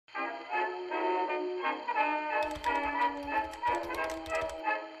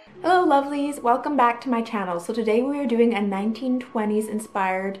Hello lovelies, welcome back to my channel. So today we are doing a 1920s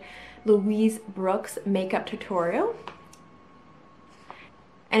inspired Louise Brooks makeup tutorial.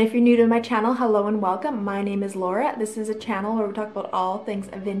 And if you're new to my channel, hello and welcome. My name is Laura. This is a channel where we talk about all things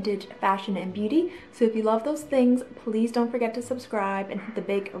vintage, fashion, and beauty. So if you love those things, please don't forget to subscribe and hit the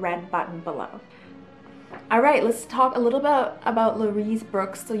big red button below. Alright, let's talk a little bit about Louise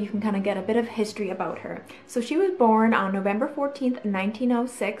Brooks so you can kind of get a bit of history about her. So she was born on November 14th,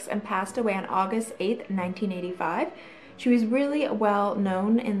 1906 and passed away on August 8th, 1985. She was really well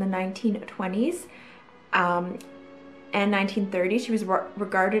known in the 1920s and 1930s. She was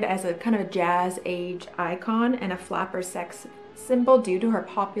regarded as a kind of a jazz age icon and a flapper sex symbol due to her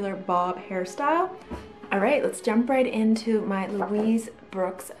popular bob hairstyle. Alright, let's jump right into my Louise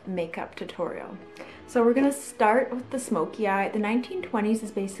Brooks makeup tutorial. So we're gonna start with the smoky eye. The 1920s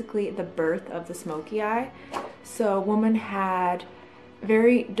is basically the birth of the smoky eye. So a woman had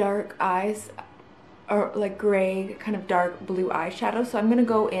very dark eyes, or like gray, kind of dark blue eyeshadow. So I'm gonna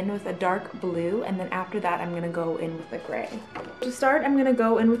go in with a dark blue, and then after that I'm gonna go in with a gray. To start, I'm gonna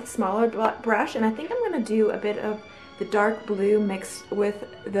go in with a smaller brush, and I think I'm gonna do a bit of the dark blue mixed with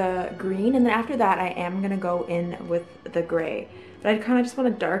the green, and then after that I am gonna go in with the gray. But I kind of just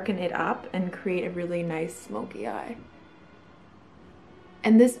want to darken it up and create a really nice smoky eye.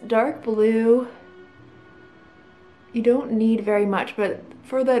 And this dark blue, you don't need very much, but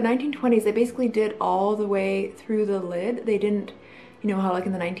for the 1920s, they basically did all the way through the lid. They didn't, you know how like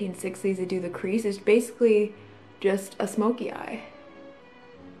in the 1960s they do the crease. It's basically just a smoky eye.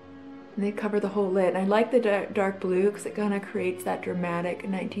 And they cover the whole lid. And I like the dark blue because it kind of creates that dramatic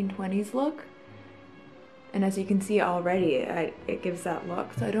 1920s look. And as you can see already, it gives that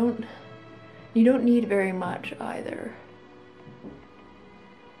look. So you don't need very much either.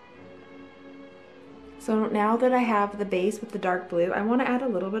 So now that I have the base with the dark blue, I want to add a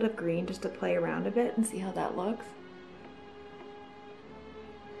little bit of green just to play around a bit and see how that looks.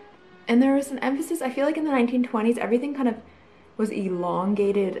 And there was an emphasis, I feel like in the 1920s, everything kind of was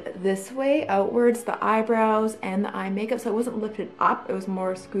elongated this way, outwards, the eyebrows and the eye makeup. So it wasn't lifted up, it was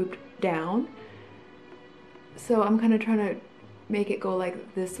more scooped down. So I'm kind of trying to make it go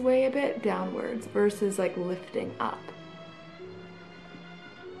like this way a bit, downwards, versus like lifting up.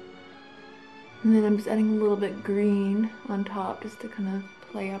 And then I'm just adding a little bit green on top just to kind of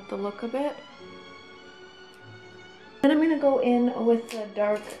play up the look a bit. Then I'm going to go in with the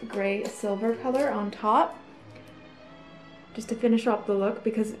dark gray silver color on top, just to finish off the look,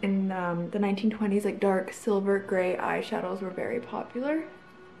 because in the 1920s, like dark silver gray eyeshadows were very popular.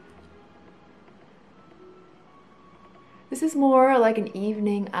 This is more like an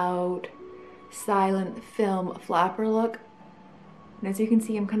evening out, silent film flapper look. And as you can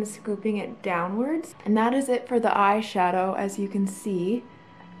see, I'm kind of scooping it downwards. And that is it for the eyeshadow. As you can see,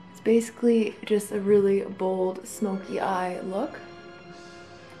 it's basically just a really bold, smoky eye look.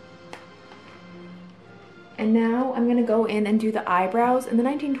 And now I'm gonna go in and do the eyebrows. In the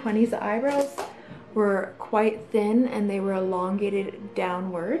 1920s, the eyebrows were quite thin and they were elongated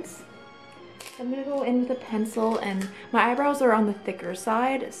downwards. I'm gonna go in with a pencil, and my eyebrows are on the thicker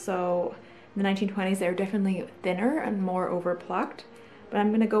side, so in the 1920s they were definitely thinner and more overplucked, but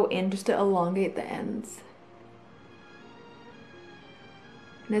I'm gonna go in just to elongate the ends.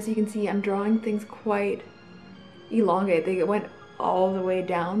 And as you can see, I'm drawing things quite elongated. They went all the way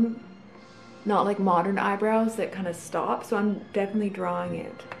down, not like modern eyebrows that kind of stop, so I'm definitely drawing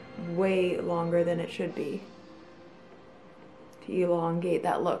it way longer than it should be to elongate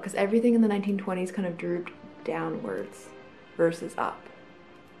that look, because everything in the 1920s kind of drooped downwards versus up.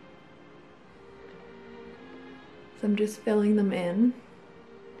 So I'm just filling them in.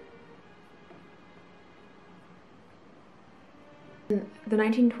 And the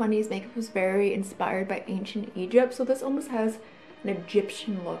 1920s makeup was very inspired by ancient Egypt, so this almost has an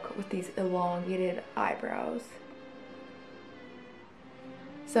Egyptian look with these elongated eyebrows.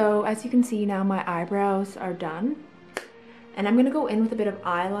 So as you can see now, my eyebrows are done. And I'm going to go in with a bit of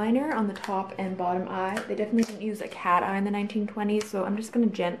eyeliner on the top and bottom eye. They definitely didn't use a cat eye in the 1920s, so I'm just going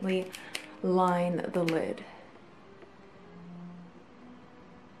to gently line the lid.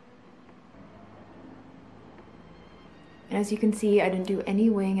 And as you can see, I didn't do any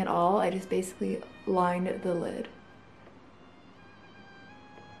wing at all. I just basically lined the lid.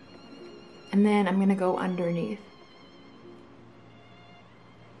 And then I'm going to go underneath.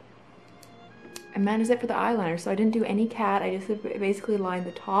 And that is it for the eyeliner. So I didn't do any cat, I just basically lined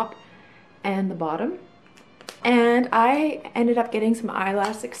the top and the bottom. And I ended up getting some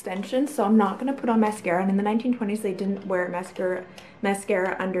eyelash extensions, so I'm not going to put on mascara. And in the 1920s, they didn't wear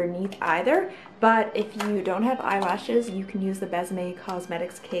mascara underneath either. But if you don't have eyelashes, you can use the Besame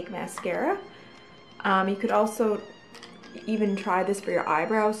Cosmetics Cake Mascara. You could also even try this for your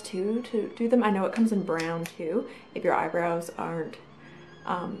eyebrows too, to do them. I know it comes in brown too, if your eyebrows aren't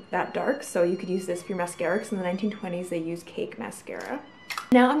that dark. So you could use this for your mascara, because in the 1920s, they used cake mascara.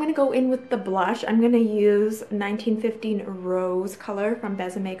 Now I'm going to go in with the blush. I'm going to use 1915 Rose color from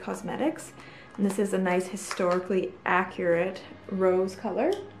Besame Cosmetics. And this is a nice historically accurate rose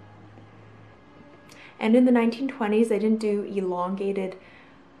color. And in the 1920s, they didn't do elongated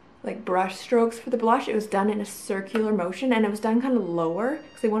like brush strokes for the blush. It was done in a circular motion, and it was done kind of lower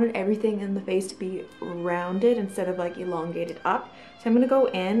because they wanted everything in the face to be rounded instead of like elongated up. So I'm going to go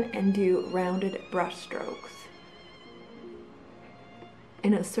in and do rounded brush strokes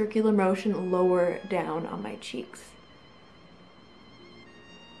in a circular motion lower down on my cheeks.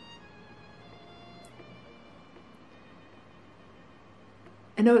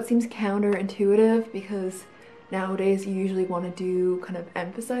 I know it seems counterintuitive because nowadays you usually want to do kind of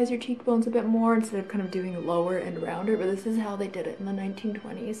emphasize your cheekbones a bit more instead of kind of doing lower and rounder, but this is how they did it in the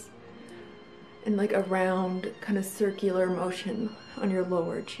 1920s. In like a round kind of circular motion on your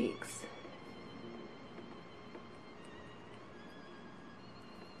lower cheeks.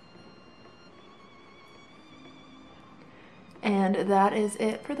 And that is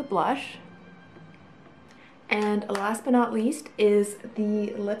it for the blush. And last but not least is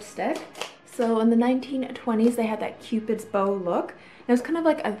the lipstick. So in the 1920s, they had that Cupid's bow look. It was kind of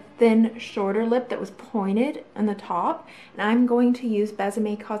like a thin, shorter lip that was pointed on the top. And I'm going to use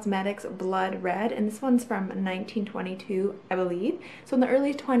Besame Cosmetics Blood Red, and this one's from 1922, I believe. So in the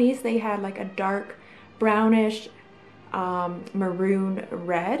early 20s, they had like a dark brownish maroon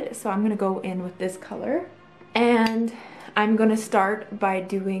red. So I'm going to go in with this color. And I'm going to start by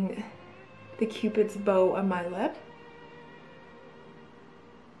doing the Cupid's bow on my lip.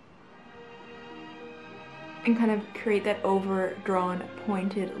 And kind of create that overdrawn,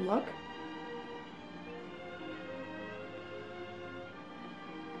 pointed look.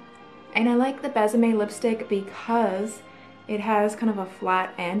 And I like the Besame lipstick because it has kind of a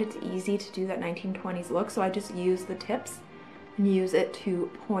flat end. It's easy to do that 1920s look, so I just use the tips and use it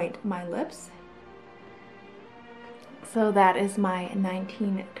to point my lips. So that is my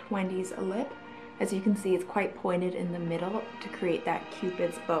 1920s lip. As you can see, it's quite pointed in the middle to create that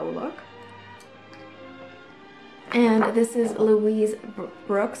Cupid's bow look. And this is Louise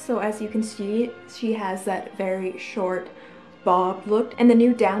Brooks. So as you can see, she has that very short bob look. And the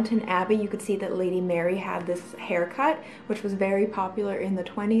new Downton Abbey, you could see that Lady Mary had this haircut, which was very popular in the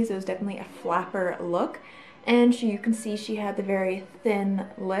 20s. It was definitely a flapper look. And you can see she had the very thin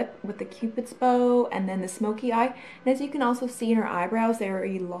lip with the Cupid's bow and then the smoky eye. And as you can also see in her eyebrows, they were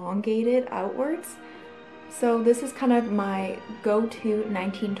elongated outwards. So this is kind of my go-to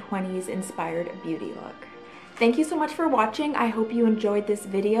 1920s inspired beauty look. Thank you so much for watching. I hope you enjoyed this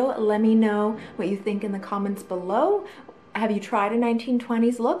video. Let me know what you think in the comments below. Have you tried a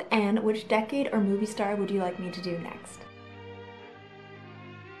 1920s look, and which decade or movie star would you like me to do next?